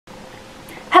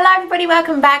Hello everybody,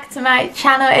 welcome back to my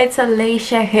channel. It's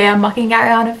Alicia here, mocking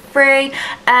Ariana Free.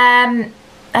 I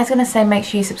was gonna say make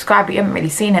sure you subscribe, but you haven't really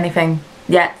seen anything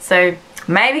yet, so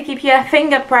maybe keep your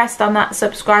finger pressed on that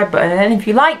subscribe button, and then if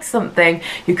you like something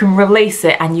you can release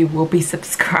it and you will be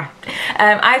subscribed.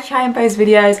 I try and post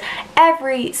videos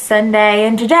every Sunday,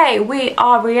 and today we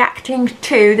are reacting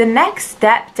to the next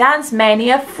step,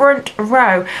 Dancemania Front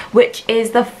Row, which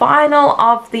is the final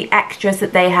of the extras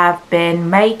that they have been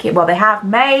making. Well, they have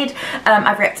made.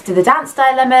 I've reacted to the Dance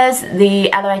Dilemmas,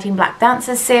 the Elevating Black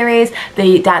Dancers series,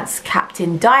 the Dance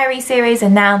Captain Diary series,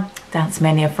 and now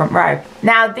Dancemania Front Row.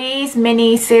 Now these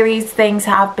mini series things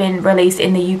have been released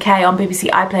in the UK on BBC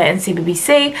iPlayer and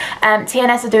CBBC.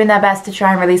 TNS are doing their best to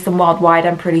try and release them worldwide,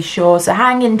 I'm pretty sure, so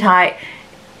hang in tight.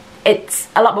 It's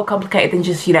a lot more complicated than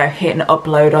just, you know, hitting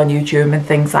upload on YouTube and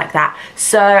things like that.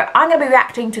 So I'm going to be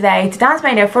reacting today to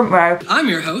Dancemania Front Row. I'm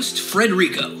your host,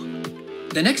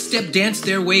 Frederico. The next step danced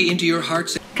their way into your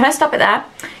hearts. Can I stop it there?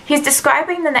 He's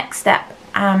describing the next step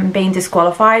being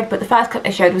disqualified, but the first clip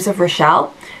they showed was of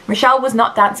Rochelle. Rochelle was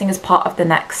not dancing as part of the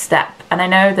next step, and I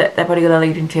know that they're probably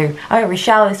alluding to, oh,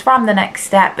 Rochelle is from the next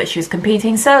step, but she was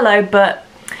competing solo, but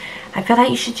I feel like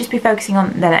you should just be focusing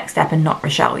on the next step and not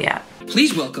Rochelle yet.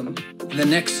 Please welcome the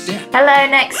next step. Hello,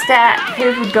 next step.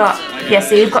 Who have we got? Yeah,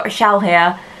 see, we've got Rochelle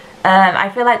here. I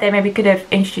feel like they maybe could have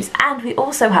introduced, and we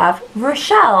also have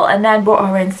Rochelle and then brought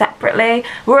her in separately.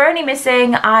 We're only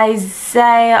missing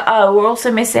Isaiah. Oh, we're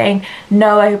also missing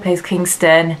Noah, who plays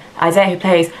Kingston, Isaiah, who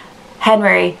plays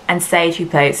Henry, and Sage, who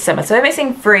plays Summer. So we're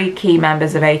missing 3 key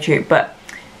members of A Troop, but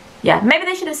yeah, maybe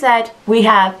they should have said we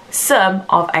have some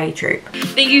of A Troop.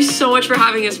 Thank you so much for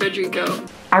having us, Federico.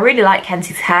 I really like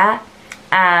Kenzie's hair.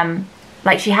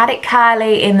 Like, she had it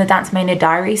curly in the Dancemania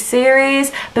Diary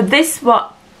series, but this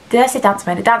did I say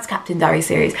Dancemania? Dance Captain Diary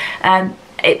series.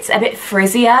 It's a bit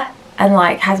frizzier and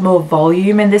like has more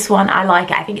volume in this one. I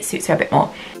like it. I think it suits her a bit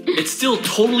more. It still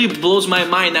totally blows my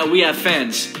mind that we have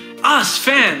fans. Us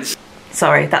fans!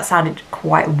 Sorry, that sounded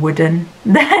quite wooden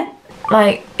then.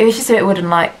 Like, it was just a bit wooden,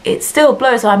 like, it still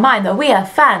blows my mind that we have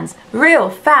fans. Real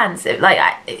fans.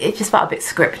 It just felt a bit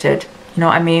scripted. You know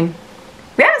what I mean?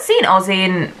 We haven't seen Ozzy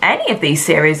in any of these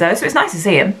series though, so it's nice to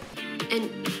see him.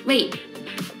 And wait,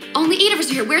 only 8 of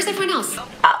us are here. Where's everyone else?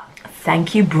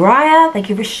 Thank you, Briar. Thank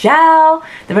you, Rochelle.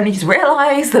 They've only just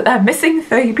realised that they're missing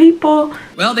 3 people.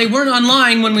 Well, they weren't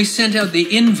online when we sent out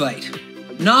the invite.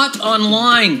 Not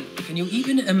online. Can you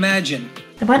even imagine?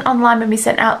 They weren't online when we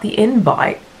sent out the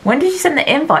invite. When did you send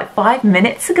the invite? 5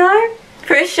 minutes ago?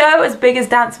 For a show as big as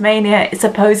Dancemania it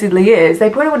supposedly is, they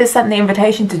probably would have sent the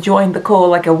invitation to join the call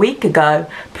like a week ago,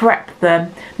 prepped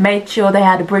them, made sure they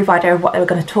had a brief idea of what they were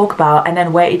going to talk about, and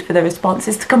then waited for the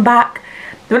responses to come back.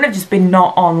 They wouldn't have just been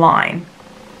not online.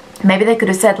 Maybe they could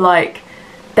have said like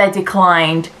they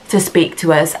declined to speak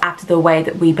to us after the way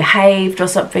that we behaved or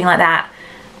something like that.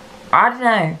 I don't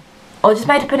know. Or just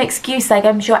made up an excuse, like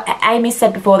I'm sure Amy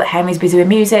said before that Henry's busy with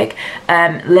music.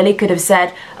 Lily could have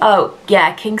said, oh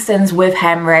yeah, Kingston's with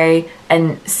Henry,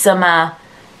 and Summer,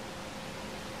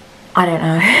 I don't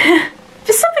know.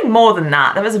 Just something more than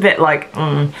that. That was a bit like,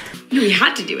 No, we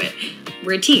had to do it.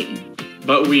 We're a team.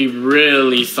 But we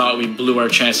really thought we blew our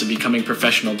chance of becoming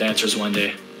professional dancers one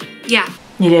day. Yeah.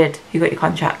 You did. You got your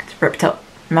contract ripped up,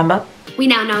 remember? We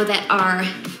now know that our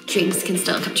dreams can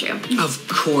still come true. Of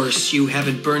course, you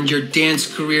haven't burned your dance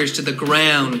careers to the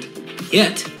ground.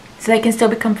 Yet. So they can still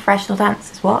become professional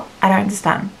dancers, what? I don't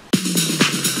understand.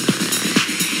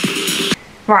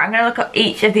 Right, I'm going to look up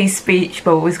each of these speech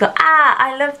bubbles. We've got,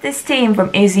 I love this team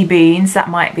from Izzy Beans. That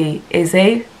might be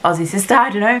Izzy, Ozzy's sister, I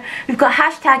don't know. We've got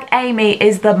hashtag Amy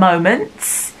is the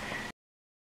moments.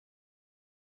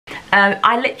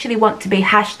 I literally want to be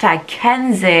hashtag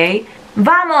Kenzie.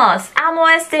 Vamos, amo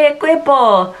este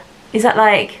equipo. Is that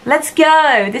like, let's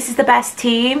go, this is the best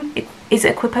team? Is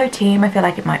it Equipo team? I feel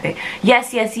like it might be.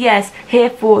 Yes, yes, yes, here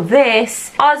for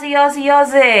this. Ozzy, Ozzy,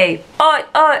 Ozzy. Oi,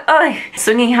 oi, oi.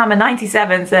 Swinging Hammer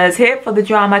 97 says, here for the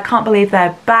drama, I can't believe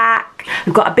they're back.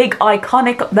 We've got a big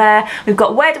iconic up there. We've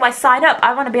got, where do I sign up?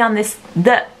 I want to be on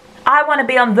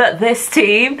this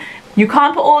team. You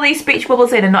can't put all these speech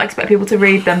bubbles in and not expect people to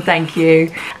read them, thank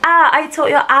you. I taught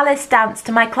your Alice dance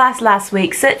to my class last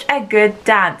week. Such a good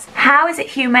dance. How is it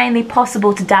humanely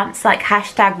possible to dance like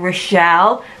hashtag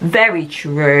Rochelle? Very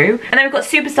true. And then we've got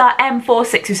Superstar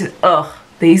M46 who says, ugh,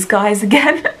 these guys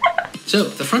again. So,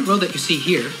 the front row that you see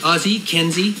here, Ozzy,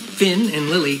 Kenzie, Finn, and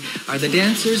Lily, are the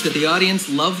dancers that the audience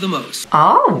love the most.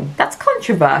 Oh, that's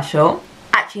controversial.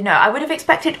 Actually, no, I would have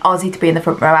expected Ozzy to be in the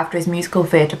front row after his musical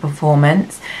theatre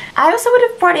performance. I also would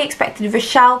have probably expected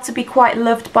Rochelle to be quite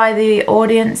loved by the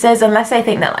audiences, unless they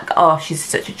think that, like, oh, she's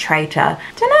such a traitor.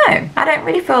 Don't know. I don't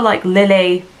really feel like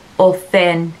Lily or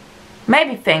Finn.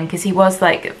 Maybe Finn, because he was,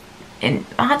 like, in...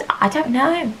 I don't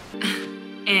know.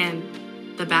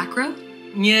 And the back row?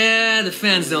 Yeah, the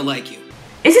fans don't like you.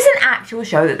 Is this an actual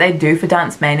show that they do for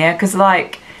Dancemania? Because,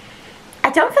 like, I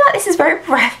don't feel like this is very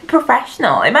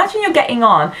professional. Imagine you're getting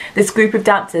on this group of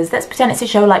dancers. Let's pretend it's a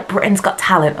show like Britain's Got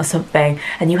Talent or something.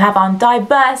 And you have on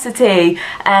diversity.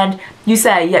 And you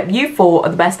say, yep, you four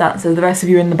are the best dancers. The rest of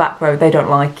you in the back row, they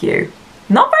don't like you.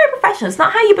 Not very professional. It's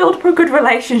not how you build up a good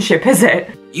relationship, is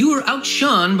it? You were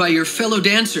outshone by your fellow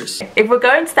dancers. If we're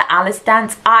going to the Alice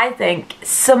dance, I think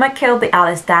Summer killed the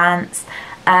Alice dance.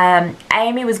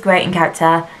 Amy was great in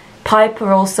character.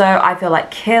 Piper also, I feel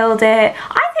like, killed it.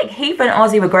 I think Heath and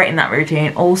Ozzy were great in that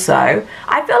routine also.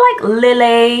 I feel like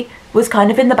Lily was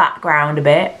kind of in the background a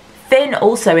bit. Finn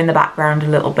also in the background a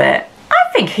little bit.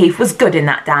 I think Heath was good in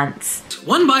that dance.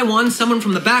 One by one, someone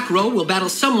from the back row will battle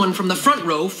someone from the front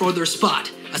row for their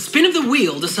spot. A spin of the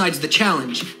wheel decides the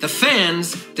challenge. The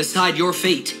fans decide your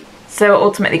fate. So we're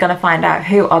ultimately going to find out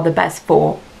who are the best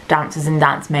four dancers in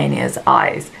Dancemania's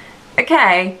eyes.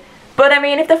 Okay. But I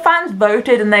mean, if the fans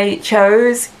voted and they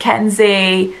chose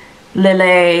Kenzie,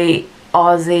 Lily,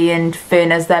 Ozzy and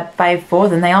Finn as their fave four,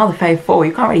 then they are the fave four.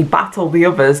 You can't really battle the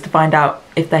others to find out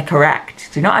if they're correct.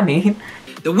 Do you know what I mean?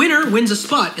 The winner wins a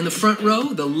spot in the front row,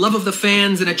 the love of the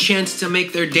fans, and a chance to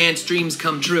make their dance dreams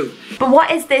come true. But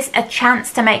what is this, a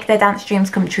chance to make their dance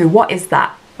dreams come true? What is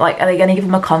that? Like, are they going to give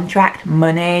them a contract?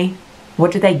 Money?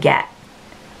 What do they get?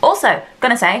 Also,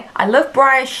 gonna say, I love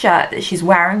Briar's shirt that she's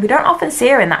wearing. We don't often see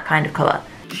her in that kind of colour.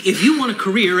 If you want a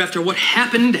career after what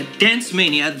happened at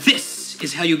Dancemania, this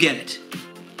is how you get it.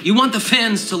 You want the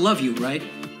fans to love you, right?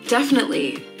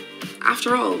 Definitely.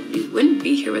 After all, we wouldn't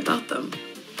be here without them.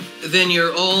 Then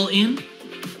you're all in?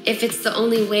 If it's the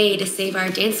only way to save our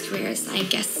dance careers, I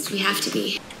guess we have to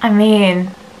be. I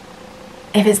mean,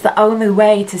 if it's the only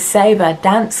way to save our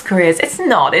dance careers, it's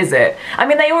not, is it? I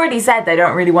mean, they already said they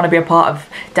don't really want to be a part of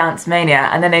Dancemania,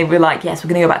 and then they were like, yes, we're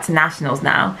going to go back to Nationals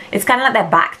now. It's kind of like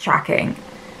they're backtracking.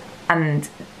 And,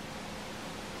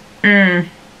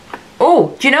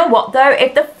 oh, do you know what though?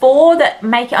 If the four that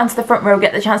make it onto the front row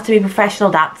get the chance to be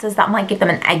professional dancers, that might give them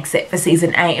an exit for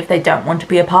season 8 if they don't want to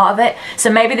be a part of it. So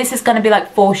maybe this is going to be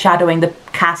like foreshadowing the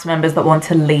cast members that want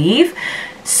to leave.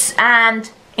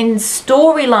 And in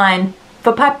storyline,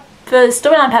 for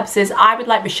storyline purposes, I would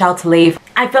like Rochelle to leave.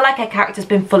 I feel like her character's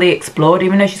been fully explored,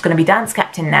 even though she's going to be dance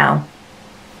captain now.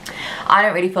 I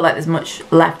don't really feel like there's much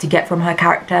left to get from her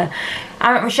character.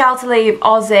 I want Rochelle to leave,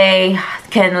 Ozzy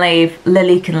can leave,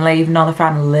 Lily can leave, not a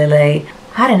fan of Lily.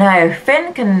 I don't know,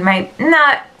 Finn can make...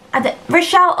 No,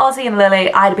 Rochelle, Ozzy and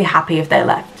Lily, I'd be happy if they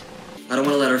left. I don't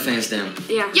want to let our fans down.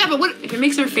 Yeah, but what if it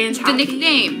makes our fans happy? The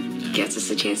nickname Gets us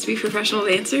a chance to be professional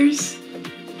dancers.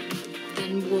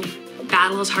 Then we'll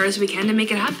battle as hard as we can to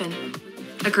make it happen.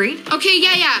 Agreed? Okay,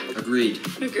 yeah. Agreed.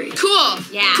 Agreed. Cool.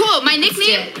 Yeah. Cool. My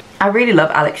nickname? I really love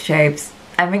Alex Shapes.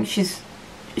 I think she's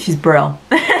brill.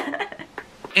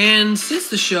 And since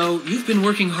the show, you've been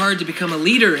working hard to become a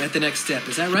leader at the next step,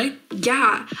 is that right?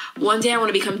 Yeah. One day I want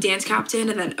to become dance captain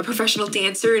and then a professional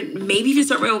dancer and maybe even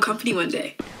start my own company one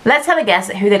day. Let's have a guess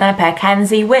at who they're going to pair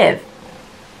Kenzie with.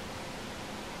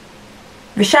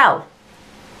 Rochelle.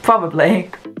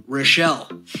 Probably. Rochelle.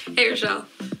 Hey, Rochelle.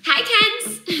 Hi,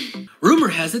 Kens. Rumor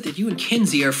has it that you and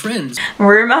Kenzie are friends.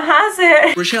 Rumor has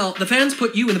it. Rochelle, the fans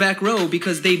put you in the back row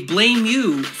because they blame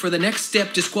you for the next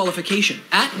step disqualification.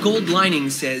 At Gold Lining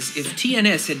says if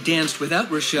TNS had danced without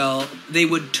Rochelle, they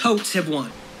would totes have won.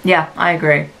 Yeah, I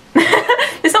agree.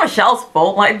 It's not Rochelle's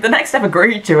fault. Like, the next step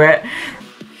agreed to it.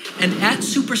 And at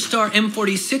Superstar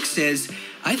M46 says,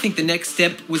 I think the next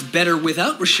step was better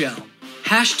without Rochelle.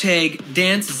 Hashtag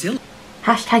Dancezilla.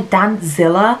 Hashtag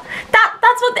Dancezilla.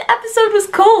 That's what the episode was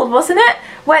called, wasn't it?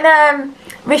 When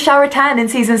Rochelle returned in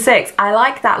season 6. I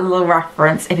like that little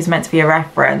reference, if it's meant to be a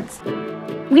reference.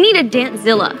 We need a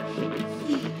Dancezilla.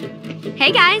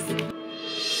 Hey guys.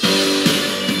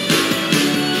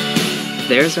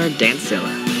 There's our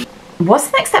Dancezilla. Was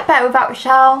the next step better without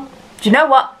Rochelle? Do you know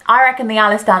what? I reckon the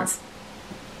Alice dance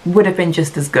would have been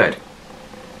just as good.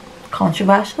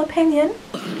 Controversial opinion.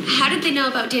 How did they know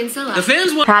about Dancezilla? The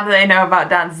fans want... How do they know about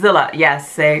Dancezilla?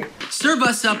 Yes, see. Serve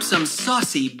us up some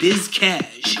saucy biz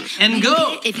cash and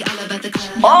go.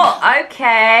 Oh,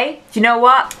 okay. Do you know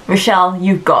what? Rochelle,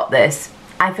 you've got this.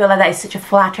 I feel like that is such a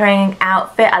flattering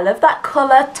outfit. I love that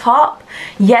colour top.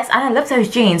 Yes, and I love those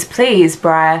jeans. Please,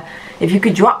 Briar. if you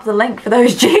could drop the link for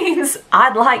those jeans,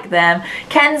 I'd like them.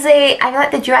 Kenzie, I feel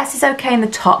like the dress is okay in the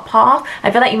top half.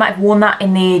 I feel like you might have worn that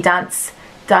in the Dance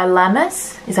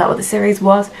Dilemmas. Is that what the series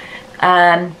was?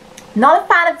 Not a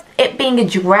fan of it being a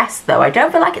dress though. I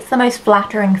don't feel like it's the most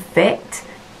flattering fit.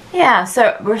 Yeah,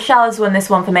 so Rochelle has won this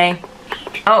one for me.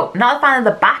 Oh, not a fan of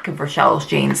the back of Rochelle's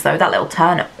jeans though, that little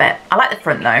turn up bit. I like the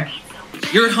front though.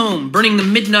 You're at home, burning the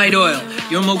midnight oil.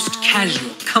 Your most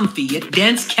casual, comfy, yet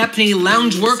dance captainy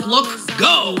loungework look.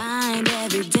 Go!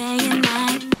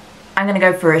 I'm gonna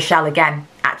go for Rochelle again,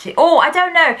 actually. Oh, I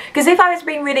don't know, because if I was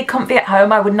being really comfy at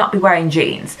home, I would not be wearing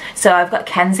jeans. So I've got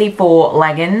Kenzie for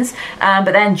leggings,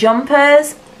 but then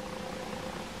jumpers.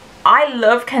 I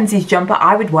love Kenzie's jumper,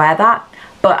 I would wear that,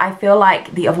 but I feel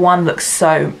like the other one looks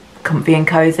so comfy and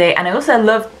cozy, and I also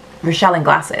love Rochelle in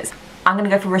glasses. I'm gonna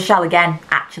go for Rochelle again,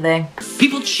 actually.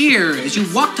 People cheer as you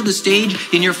walk to the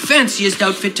stage in your fanciest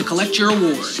outfit to collect your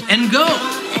award. And go!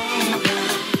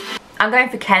 I'm going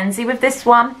for Kenzie with this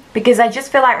one because I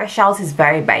just feel like Rochelle's is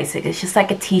very basic. It's just like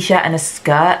a t-shirt and a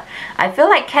skirt. I feel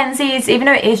like Kenzie's, even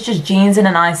though it is just jeans and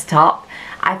a nice top,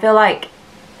 I feel like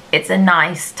it's a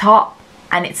nice top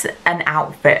and it's an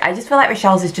outfit. I just feel like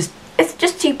Rochelle's is just, it's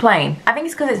just too plain. I think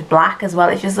it's because it's black as well.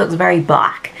 It just looks very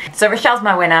black. So Rochelle's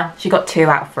my winner. She got 2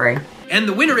 out of 3. And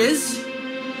the winner is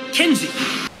Kenzie.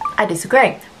 I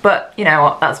disagree, but you know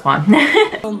what, that's fine.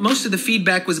 Well, most of the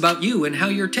feedback was about you and how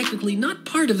you're technically not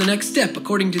part of the next step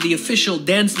according to the official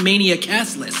Dancemania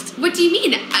cast list. What do you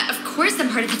mean? Of course I'm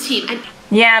part of the team.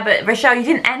 Yeah, but Rochelle, you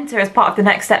didn't enter as part of the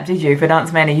next step, did you, for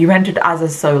Dancemania? You entered as a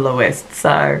soloist,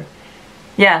 so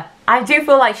yeah. I do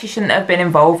feel like she shouldn't have been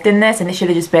involved in this, and it should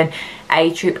have just been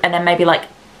a troupe, and then maybe like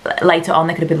later on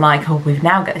they could have been like, oh, we've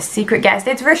now got a secret guest,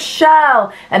 it's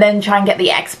Rochelle, and then try and get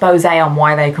the expose on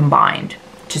why they combined.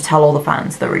 Just tell all the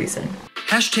fans the reason.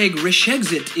 Hashtag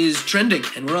Rishexit is trending,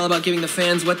 and we're all about giving the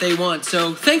fans what they want.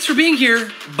 So thanks for being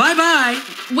here. Bye-bye.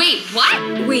 Wait,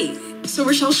 what? Wait, so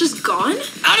Rochelle's just gone?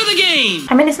 Out of the game!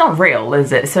 I mean, it's not real,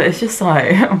 is it? So it's just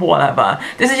like, whatever.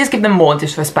 This is just give them more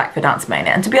disrespect for Dancemania.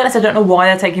 And to be honest, I don't know why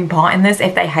they're taking part in this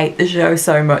if they hate the show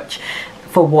so much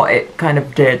for what it kind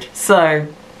of did. So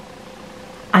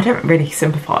I don't really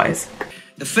sympathize.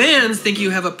 The fans think you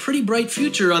have a pretty bright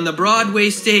future on the Broadway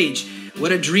stage.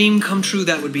 What a dream come true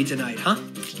that would be tonight, huh?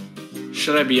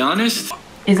 Should I be honest?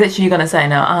 He's literally gonna say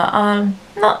no,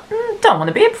 don't want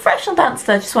to be a professional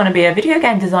dancer, just want to be a video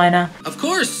game designer. Of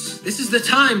course, this is the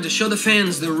time to show the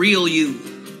fans the real you.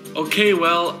 Okay,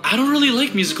 well, I don't really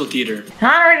like musical theater.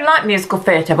 I don't really like musical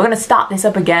theatre. We're gonna start this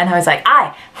up again. I was like, I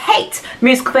hate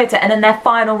musical theatre, and then their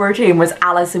final routine was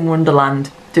Alice in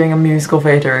Wonderland doing a musical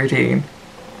theatre routine.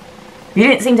 You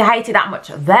didn't seem to hate it that much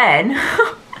then.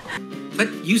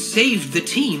 But you saved the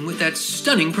team with that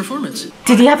stunning performance.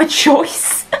 Did he have a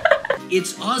choice?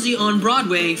 It's Ozzy on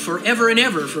Broadway forever and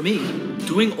ever for me.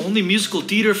 Doing only musical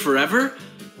theater forever?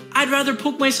 I'd rather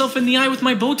poke myself in the eye with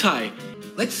my bow tie.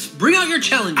 Let's bring out your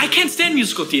challenge. I can't stand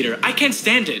musical theater. I can't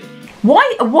stand it.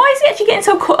 Why is he actually getting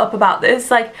so cut up about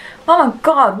this? Like, oh my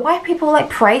god, why are people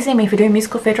like praising me for doing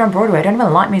musical theatre on Broadway? I don't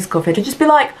even like musical theatre. Just be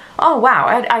like, oh wow,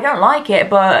 I don't like it,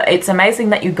 but it's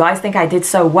amazing that you guys think I did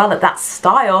so well at that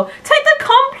style. Take the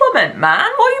compliment, man.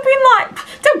 What have you been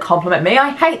like? Don't compliment me,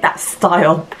 I hate that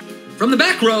style. From the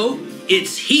back row,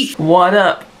 it's Heath. What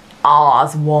up,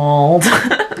 Oswald?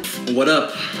 What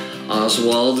up,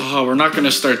 Oswald? Oh, we're not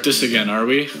gonna start this again, are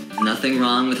we? Nothing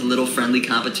wrong with a little friendly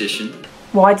competition.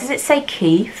 Why does it say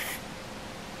Keith?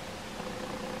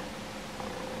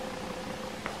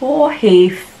 Poor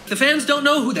Heath. The fans don't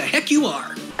know who the heck you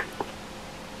are.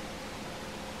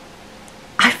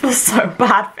 I feel so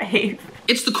bad for Heath.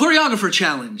 It's the choreographer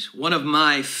challenge, one of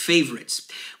my favorites.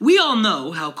 We all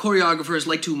know how choreographers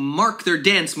like to mark their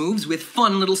dance moves with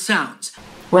fun little sounds.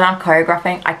 When I'm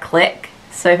choreographing, I click.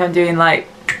 So if I'm doing like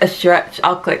a stretch,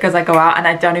 I'll click as I go out, and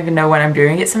I don't even know when I'm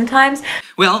doing it sometimes.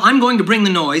 Well, I'm going to bring the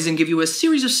noise and give you a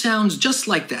series of sounds just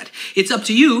like that. It's up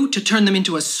to you to turn them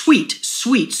into a sweet,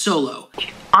 sweet solo.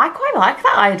 I quite like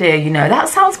that idea, you know, that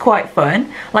sounds quite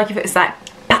fun. Like if it's like,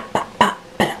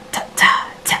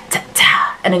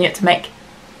 and then you have to make,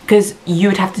 because you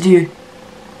would have to do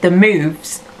the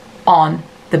moves on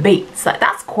the beats. Like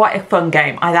that's quite a fun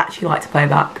game. I'd actually like to play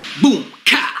that. Boom,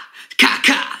 ka,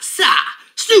 ka, sa,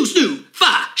 snoo, snoo,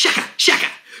 fa, shaka, shaka,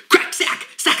 crack, sack,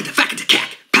 sackata, fackata,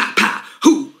 cack, pa, pa,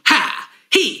 hoo, ha,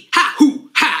 he, ha,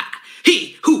 hoo, ha,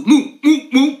 he, hoo, moo, moo,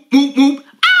 moo, moo, moo,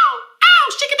 ow, ow,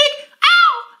 shika-dink,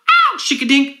 ow, ow,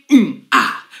 shika-dink,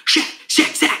 ah, shack,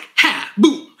 shack, sack, ha,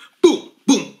 boom, boom,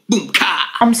 boom, boom, ka.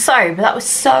 I'm sorry, but that was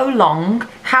so long.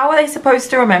 How are they supposed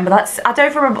to remember that? I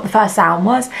don't remember what the first sound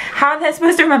was. How are they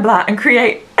supposed to remember that and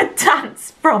create a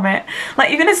dance from it? Like,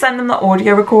 you're gonna send them the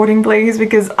audio recording, please?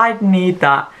 Because I'd need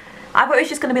that. I thought it was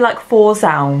just gonna be like 4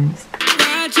 sounds.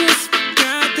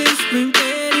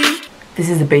 This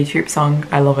is the B-Troop song.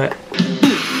 I love it.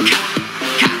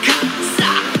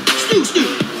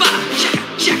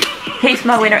 He's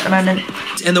my winner at the moment.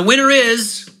 And the winner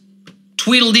is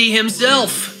Tweedledee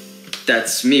himself.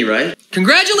 That's me, right?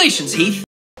 Congratulations, Heath.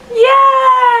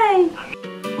 Yay!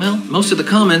 Well, most of the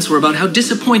comments were about how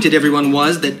disappointed everyone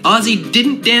was that Ozzy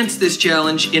didn't dance this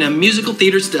challenge in a musical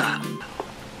theater style.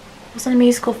 It wasn't a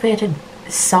musical theatre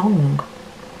song.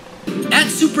 At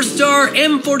Superstar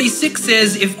M46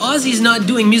 says, if Ozzy's not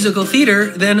doing musical theater,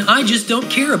 then I just don't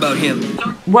care about him.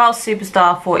 Well,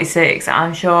 Superstar 46,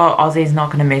 I'm sure Ozzy's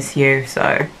not gonna miss you,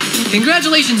 so.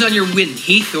 Congratulations on your win,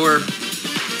 Heath, or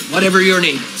whatever your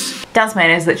name is.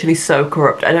 Dancemania is literally so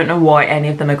corrupt. I don't know why any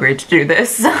of them agreed to do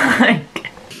this.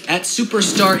 At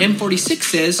Superstar M46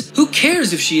 says, who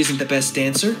cares if she isn't the best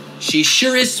dancer? She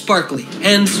sure is sparkly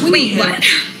and swinging. Wait, what?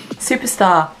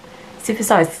 Superstar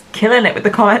is killing it with the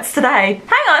comments today.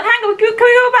 Hang on, can we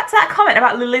go back to that comment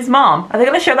about Lily's mom? Are they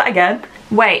gonna show that again?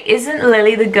 Wait, isn't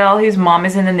Lily the girl whose mom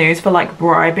is in the news for like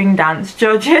bribing dance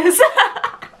judges?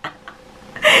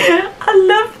 I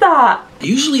love that.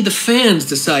 Usually the fans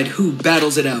decide who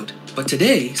battles it out. But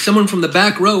today, someone from the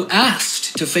back row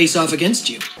asked to face off against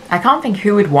you. I can't think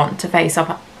who would want to face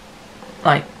off,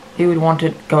 like, who would want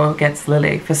to go against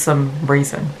Lily for some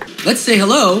reason. Let's say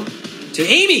hello to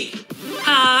Amy.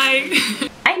 Hi.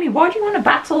 Amy, why do you want to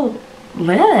battle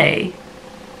Lily?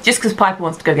 Just because Piper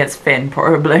wants to go against Finn,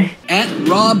 probably. At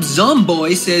Rob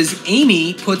Zomboy says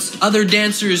Amy puts other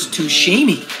dancers to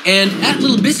shamey. And at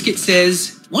Little Biscuit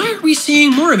says, why aren't we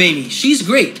seeing more of Amy? She's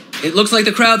great. It looks like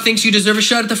the crowd thinks you deserve a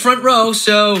shot at the front row,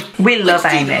 so... We love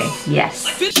Amy, yes.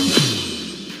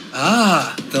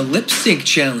 Ah, the lip sync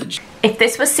challenge. If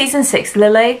this was season 6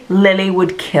 Lily, Lily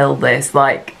would kill this.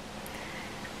 Like,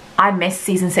 I miss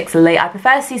season 6 Lily. I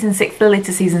prefer season 6 Lily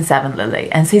to season 7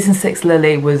 Lily. And season 6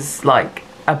 Lily was like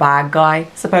a bad guy,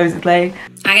 supposedly.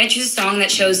 I'm gonna choose a song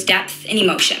that shows depth and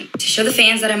emotion to show the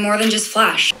fans that I'm more than just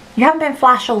Flash. You haven't been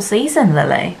Flash all season,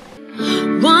 Lily.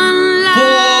 Boring.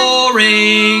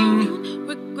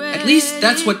 At least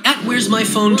that's what at Where's My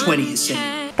Phone 20 is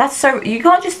saying. That's so, you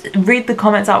can't just read the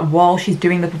comments out while she's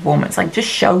doing the performance. Like, just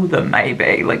show them,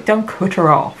 maybe. Like, don't cut her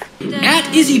off.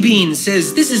 At Izzy Bean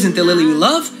says, this isn't the Lily we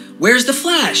love. Where's the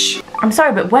Flash? I'm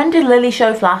sorry, but when did Lily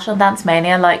show Flash on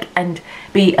Dancemania, like, and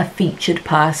be a featured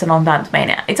person on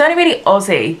Dancemania? It's only really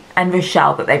Ozzy and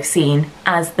Rochelle that they've seen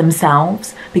as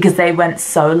themselves because they went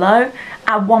solo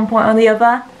at one point or the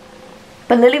other.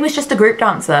 But Lily was just a group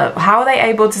dancer. How are they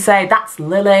able to say, that's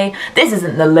Lily, this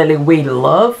isn't the Lily we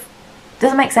love?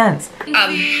 Doesn't make sense.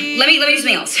 Let me do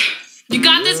something else. You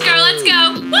got this, girl. Let's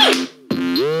go. Woo!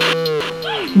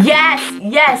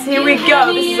 Yes, here we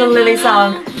go. This is a Lily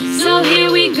song. So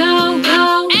here we go,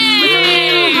 go.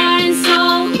 Hey! Heart and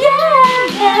soul.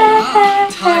 Yeah.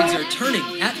 Tides are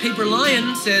turning. At Paper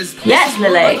Lion says, Yes,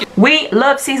 Lily. We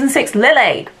love season 6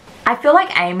 Lily. I feel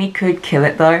like Amy could kill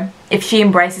it though, if she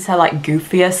embraces her like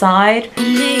goofier side.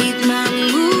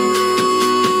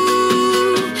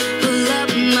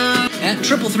 At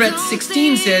Triple Threat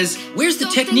 16 says, where's the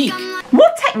technique?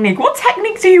 What technique? What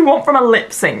technique do you want from a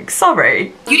lip sync?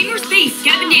 Sorry. You need more space.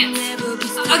 Get up and dance.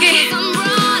 Okay. You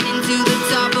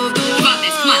got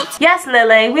this. Come on. Yes,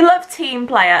 Lily. We love team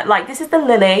player. Like, this is the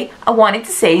Lily I wanted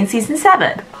to see in season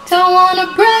 7. Don't wanna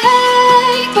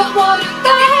break, but wanna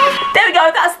break. There we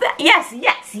go. That's the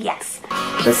yes.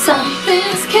 But some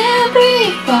things can't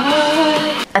be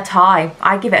right. A tie.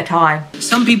 I give it a tie.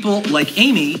 Some people, like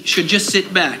Amy, should just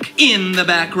sit back, in the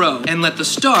back row, and let the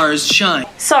stars shine.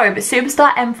 Sorry, but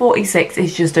Superstar M46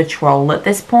 is just a troll at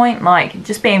this point. Like,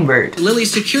 just being rude. Lily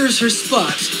secures her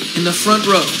spot in the front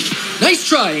row. Nice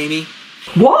try, Amy.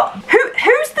 What?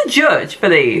 Who's the judge for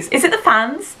these? Is it the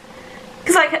fans?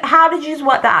 Because, like, how did you just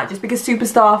work that out? Just because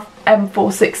Superstar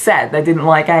M46 said they didn't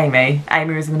like Amy?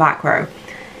 Amy was in the back row.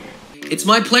 It's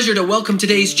my pleasure to welcome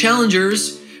today's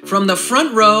challengers. From the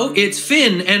front row, it's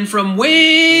Finn, and from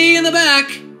way in the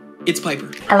back, it's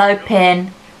Piper. Hello,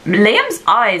 Pin. Liam's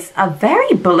eyes are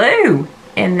very blue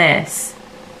in this.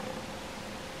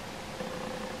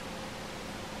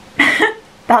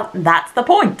 That's the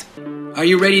point. Are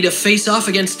you ready to face off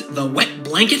against the wet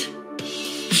blanket?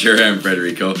 Sure am,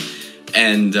 Federico.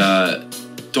 And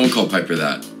don't call Piper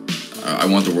that. I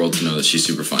want the world to know that she's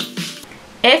super fun.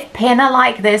 If Pin are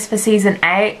like this for season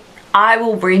 8, I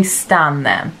will re-stan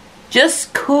them.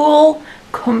 Just cool,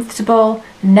 comfortable,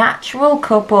 natural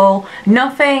couple.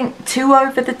 Nothing too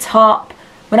over the top.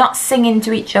 We're not singing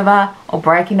to each other or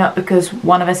breaking up because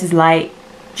one of us is late.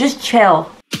 Just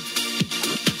chill.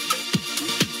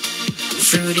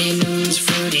 Fruity moons,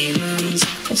 fruity moons.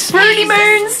 It's Fruity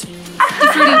Moons!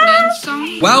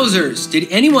 Wowzers, did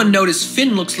anyone notice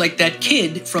Finn looks like that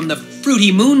kid from the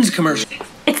Fruity Moons commercial?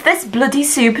 It's this bloody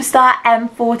superstar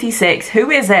M46. Who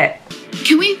is it?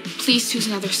 Can we please choose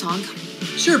another song?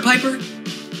 Sure, Piper.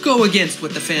 Go against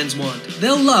what the fans want.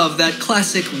 They'll love that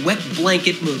classic wet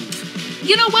blanket move.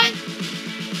 You know what?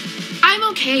 I'm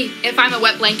okay if I'm a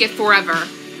wet blanket forever.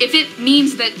 If it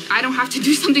means that I don't have to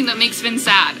do something that makes Finn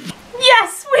sad.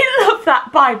 Yes, we love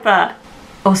that, Piper.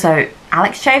 Also,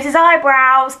 Alex shaves his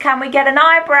eyebrows. Can we get an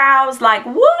eyebrows? Like,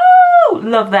 woo!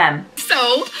 Love them. So,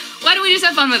 why don't we just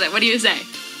have fun with it? What do you say?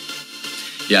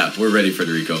 Yeah, we're ready,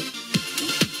 Federico.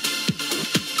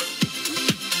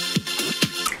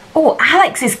 Oh,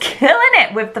 Alex is killing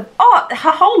it with the,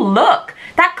 her whole look.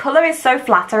 That colour is so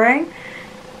flattering.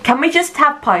 Can we just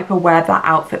have Piper wear that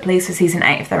outfit, please, for season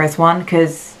 8 if there is one?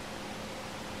 Because...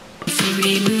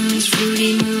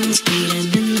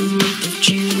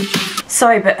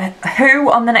 Sorry, but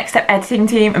who on the Next Step editing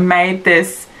team made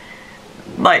this,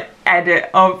 like,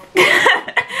 edit of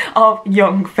of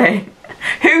young Finn?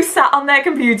 Who sat on their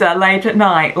computer late at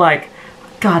night, like,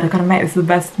 God, I've got to make this the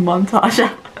best montage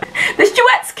ever. This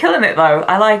duet's killing it, though.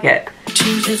 I like it.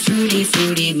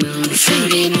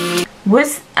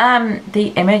 Was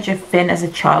the image of Finn as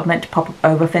a child meant to pop up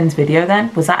over Finn's video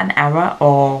then? Was that an error,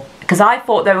 or... Because I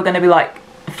thought they were going to be, like,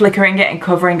 flickering it and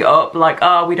covering it up, like,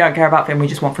 oh, we don't care about Finn, we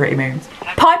just want Fruity Moons.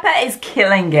 Piper is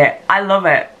killing it. I love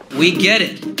it. We get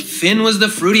it. Finn was the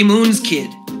Fruity Moons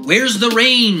kid. Where's the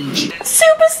range?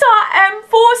 Superstar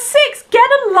M46, get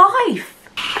a life.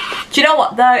 Do you know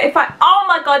what though? If I, oh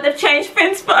my God, they've changed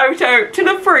Finn's photo to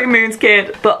the Fruity Moons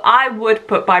kid. But I would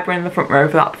put Piper in the front row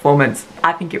for that performance.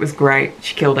 I think it was great.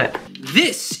 She killed it.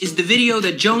 This is the video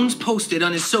that Jones posted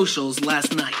on his socials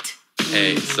last night.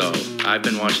 Hey, so I've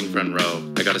been watching Front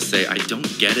Row. I gotta say, I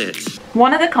don't get it.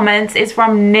 One of the comments is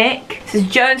from Nick. This is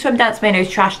Jones from Dancemania who's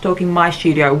trash talking my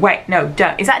studio. Wait, no,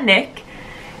 don't. Is that Nick?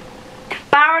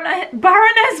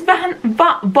 Baroness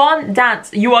Von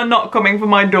Dance, you are not coming for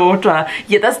my daughter.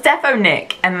 Yeah, that's defo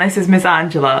Nick, and this is Miss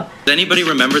Angela. Does anybody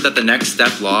remember that the Next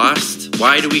Step lost?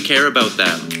 Why do we care about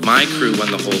them? My crew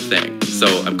won the whole thing, so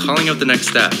I'm calling out the Next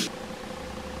Step.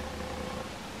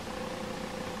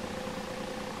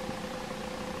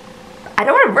 I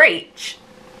don't want to reach,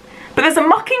 but there's a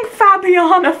mocking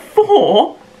Fabiana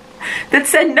 4 that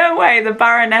said, no way, the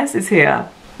Baroness is here.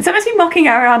 Is that supposed to be mocking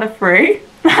Ariana 3?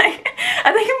 Like,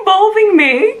 are they involving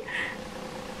me?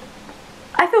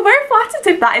 I feel very flattered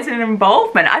if that is an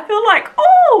involvement. I feel like,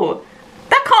 oh,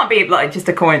 that can't be like just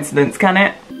a coincidence, can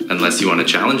it? Unless you want to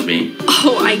challenge me.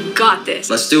 Oh, I got this.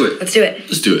 Let's do it. Let's do it.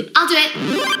 Let's do it. I'll do it.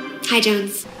 Hi,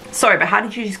 Jones. Sorry, but how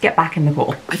did you just get back in the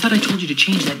call? I thought I told you to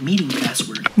change that meeting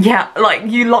password. Yeah, like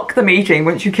you lock the meeting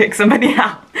once you kick somebody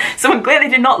out. Someone clearly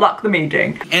did not lock the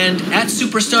meeting. And at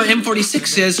Superstar M46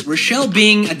 says, Rochelle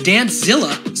being a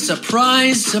Dancezilla.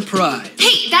 Surprise, surprise.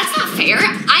 Hey, that's not fair.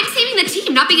 I'm saving the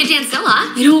team, not being a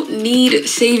Dancezilla. You don't need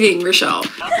saving, Rochelle.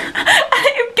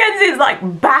 Kenzie's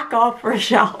like, back off,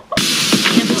 Rochelle.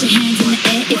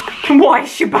 Why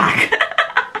is she back?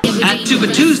 At Tuba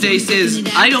Tuesday says,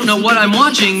 I don't know what I'm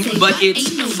watching, but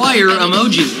it's fire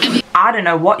emoji. I don't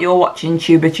know what you're watching,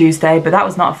 Tuba Tuesday, but that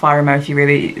was not a fire emoji,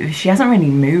 really. She hasn't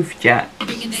really moved yet.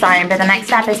 Sorry, but the next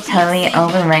step is totally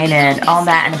overrated. All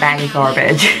that and a bag of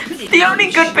garbage. The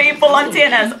only good people on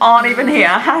TNS aren't even here.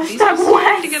 Hashtag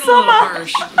wet summer.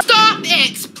 Stop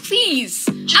it, please.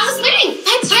 I was winning.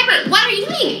 Piper, what are you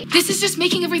doing? This is just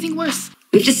making everything worse.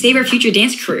 We have to save our future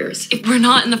dance careers. If we're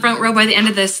not in the front row by the end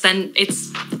of this, then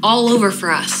it's all over for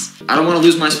us. I don't want to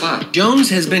lose my spot. Jones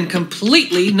has been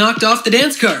completely knocked off the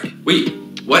dance card. Wait,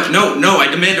 what? No, I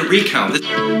demand a recount.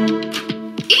 I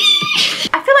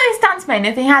feel like this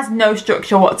Dancemania thing has no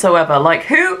structure whatsoever. Like,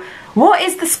 what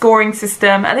is the scoring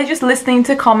system? Are they just listening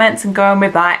to comments and going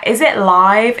with that? Is it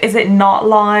live? Is it not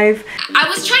live? I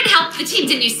was trying to help the team,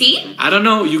 didn't you see? I don't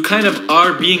know, you kind of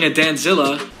are being a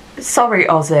Dancezilla. Sorry,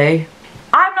 Ozzy.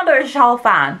 I'm not a Rochelle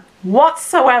fan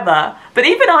whatsoever, but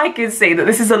even I can see that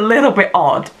this is a little bit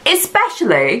odd.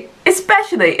 Especially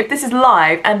if this is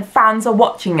live and fans are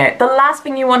watching it. The last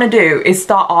thing you want to do is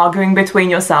start arguing between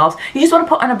yourselves. You just want to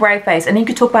put on a brave face and you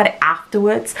can talk about it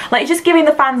afterwards. Like, just giving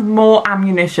the fans more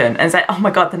ammunition and say, oh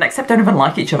my God, the next step don't even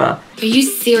like each other. Are you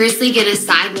seriously gonna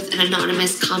side with an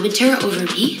anonymous commenter over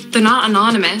me? They're not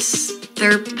anonymous.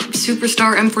 They're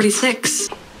Superstar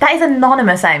M46. That is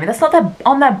anonymous, Amy. That's not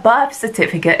on their birth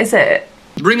certificate, is it?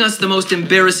 Bring us the most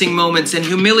embarrassing moments and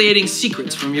humiliating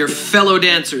secrets from your fellow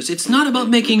dancers. It's not about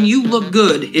making you look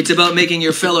good. It's about making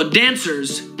your fellow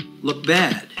dancers look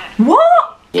bad.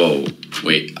 What? Whoa,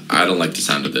 wait, I don't like the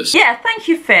sound of this. Yeah, thank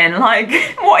you, Finn. Like,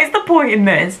 what is the point in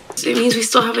this? It means we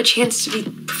still have a chance to be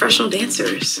professional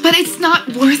dancers. But it's not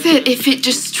worth it if it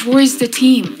destroys the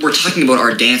team. We're talking about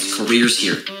our dance careers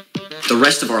here. The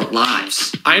rest of our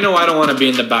lives. I know I don't want to be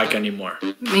in the back anymore.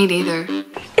 Me neither.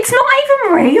 It's not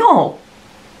even real.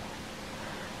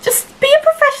 Just be a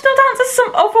professional dancer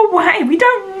some other way. We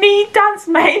don't need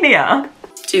Dancemania.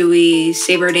 Do we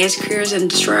save our dance careers and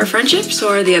destroy our friendships,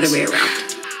 or the other way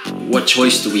around? What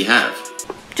choice do we have?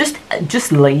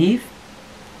 Just leave.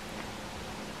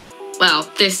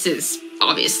 Well, this is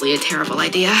obviously a terrible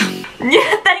idea.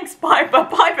 Yeah, thanks, Piper.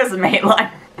 Piper's mate,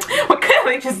 like, we're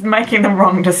clearly just making the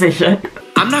wrong decision.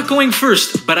 I'm not going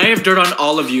first, but I have dirt on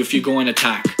all of you if you go and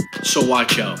attack. So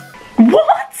watch out.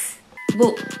 What?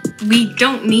 Well, we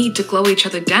don't need to glow each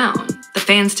other down. The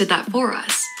fans did that for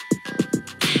us.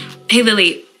 Hey,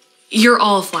 Lily, you're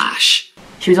all Flash.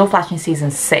 She was all Flash in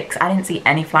season 6. I didn't see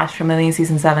any Flash from Lily in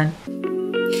season 7.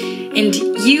 And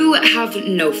you have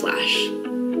no Flash.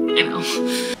 I know.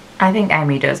 I think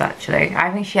Amy does, actually.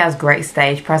 I think she has great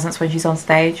stage presence when she's on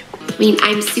stage. I mean,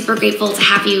 I'm super grateful to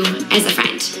have you as a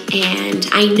friend, and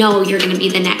I know you're gonna be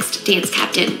the next dance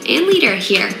captain and leader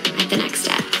here at the next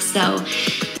step, so.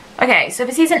 Okay, so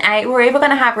for season 8, we're either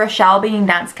gonna have Rochelle being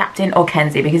dance captain or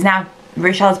Kenzie, because now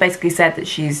Rochelle's basically said that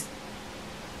she's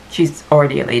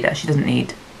already a leader. She doesn't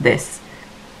need this.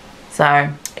 So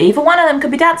either one of them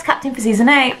could be dance captain for season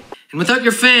 8. And without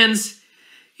your fans,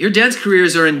 your dance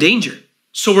careers are in danger.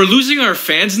 So we're losing our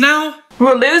fans now?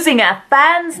 We're losing our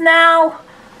fans now?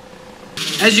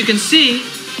 As you can see,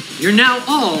 you're now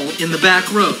all in the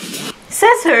back row.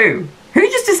 Says who? Who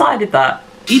just decided that?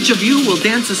 Each of you will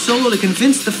dance a solo to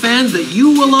convince the fans that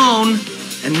you alone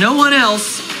and no one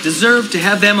else deserve to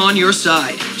have them on your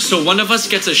side. So one of us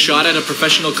gets a shot at a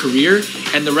professional career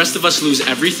and the rest of us lose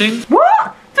everything?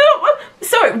 What?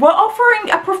 Sorry, we're offering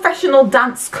a professional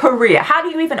dance career. How do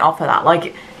you even offer that?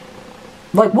 Like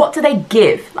what do they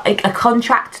give? Like a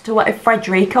contract to what,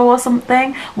 Frederico or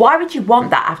something? Why would you want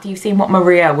that after you've seen what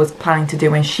Maria was planning to do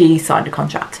when she signed a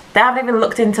contract? They haven't even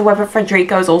looked into whether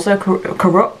Frederico is also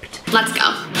corrupt. Let's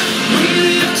go.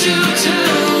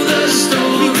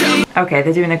 Okay,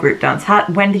 they're doing a group dance.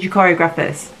 When did you choreograph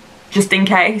this? Just in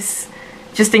case?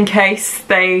 Just in case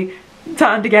they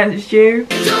turned against you?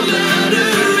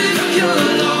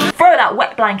 Throw that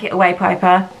wet blanket away,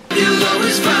 Piper.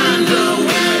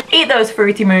 Eat those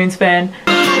fruity moons, Finn.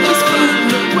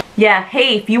 Yeah,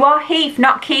 Heath. You are Heath,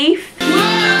 not Keith.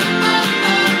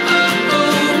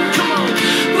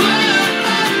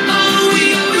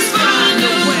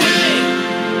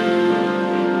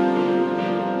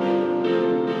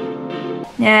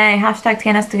 Yay, hashtag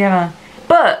TNS together.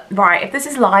 But, right, if this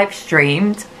is live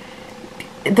streamed,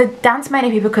 the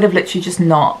Dancemania people could have literally just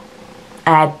not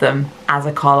aired them as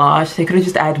a collage. They could have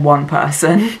just aired one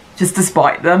person just to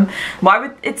spite them. Why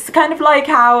would, it's kind of like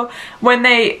how when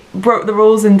they broke the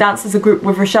rules and danced as a group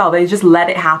with Rochelle, they just let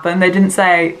it happen. They didn't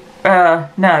say,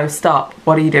 no, stop,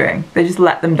 what are you doing? They just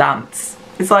let them dance.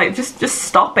 It's like, just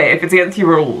stop it if it's against your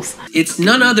rules. It's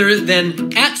none other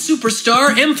than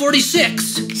 @Superstar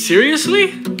M46.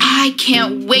 Seriously? I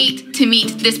can't wait to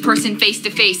meet this person face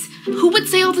to face. Who would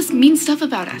say all this mean stuff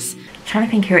about us? I'm trying to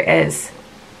think who it is,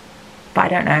 but I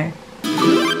don't know.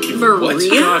 Maria?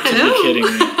 You're not kidding me.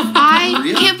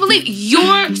 I can't believe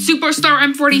you're Superstar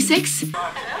M46.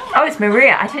 Oh, it's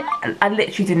Maria. I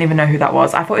literally didn't even know who that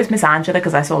was. I thought it was Miss Angela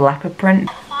because I saw leopard print.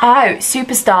 Oh,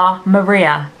 Superstar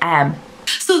Maria M.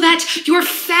 So that your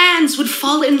fans would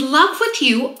fall in love with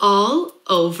you all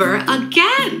over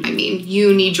again. I mean,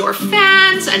 you need your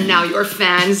fans, and now your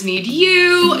fans need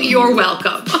you. You're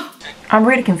welcome. I'm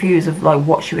really confused of like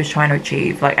what she was trying to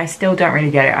achieve. Like, I still don't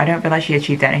really get it. I don't feel like she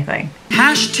achieved anything.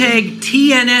 Hashtag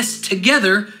TNS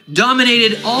together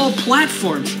dominated all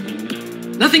platforms.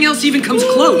 Nothing else even comes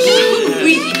close.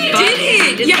 We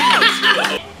did it!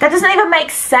 Yes! That doesn't even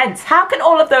make sense. How can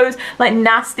all of those like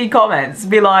nasty comments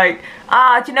be like,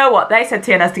 do you know what? They said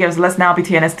TNS together, so let's now be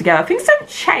TNS together. Things don't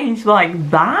change like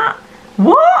that.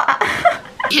 What?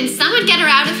 Can someone get her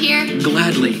out of here?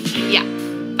 Gladly. Yeah.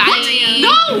 Bye.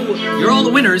 No! You're all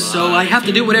the winners, so I have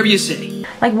to do whatever you say.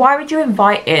 Like, why would you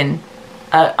invite in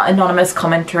an anonymous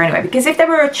commenter anyway? Because if they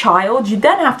were a child, you'd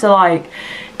then have to like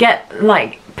get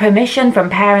like permission from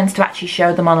parents to actually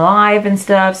show them on live and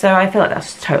stuff. So I feel like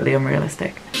that's totally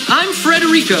unrealistic. I'm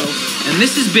Frederico, and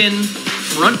this has been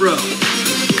Front Row.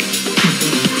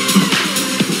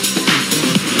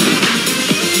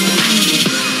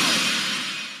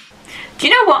 Do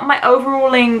you know what my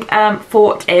overruling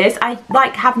thought is? I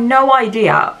like have no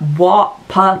idea what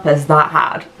purpose that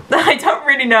had. I don't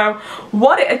really know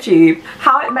what it achieved,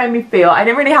 how it made me feel. I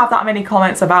didn't really have that many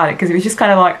comments about it because it was just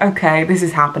kind of like, okay, this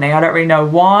is happening. I don't really know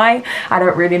why. I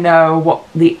don't really know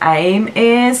what the aim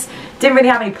is. Didn't really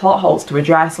have any plot holes to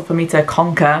address or for me to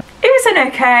conquer. It was an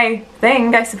okay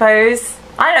thing, I suppose.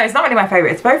 I don't know, it's not really my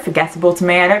favourite. It's very forgettable to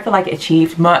me. I don't feel like it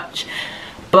achieved much,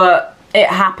 but it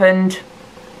happened.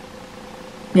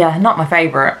 Yeah, not my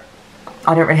favourite.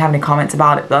 I don't really have any comments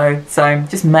about it though, so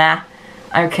just meh.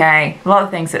 Okay, a lot of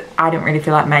things that I didn't really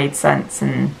feel like made sense,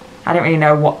 and I don't really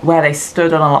know where they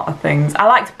stood on a lot of things. I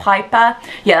liked Piper.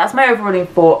 Yeah, that's my overruling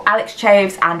thought. Alex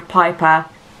Chaves and Piper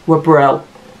were brill.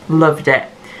 Loved it.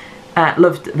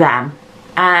 Loved them.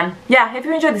 Yeah, if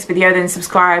you enjoyed this video, then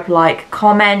subscribe, like,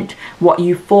 comment what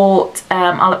you thought.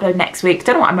 I'll upload next week.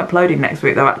 Don't know what I'm uploading next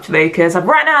week though, actually, because I've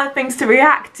run out of things to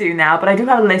react to now, but I do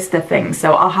have a list of things,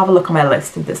 so I'll have a look on my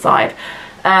list and decide.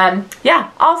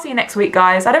 Yeah, I'll see you next week,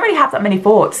 guys. I don't really have that many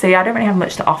thoughts. See, I don't really have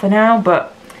much to offer now,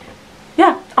 but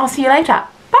yeah, I'll see you later.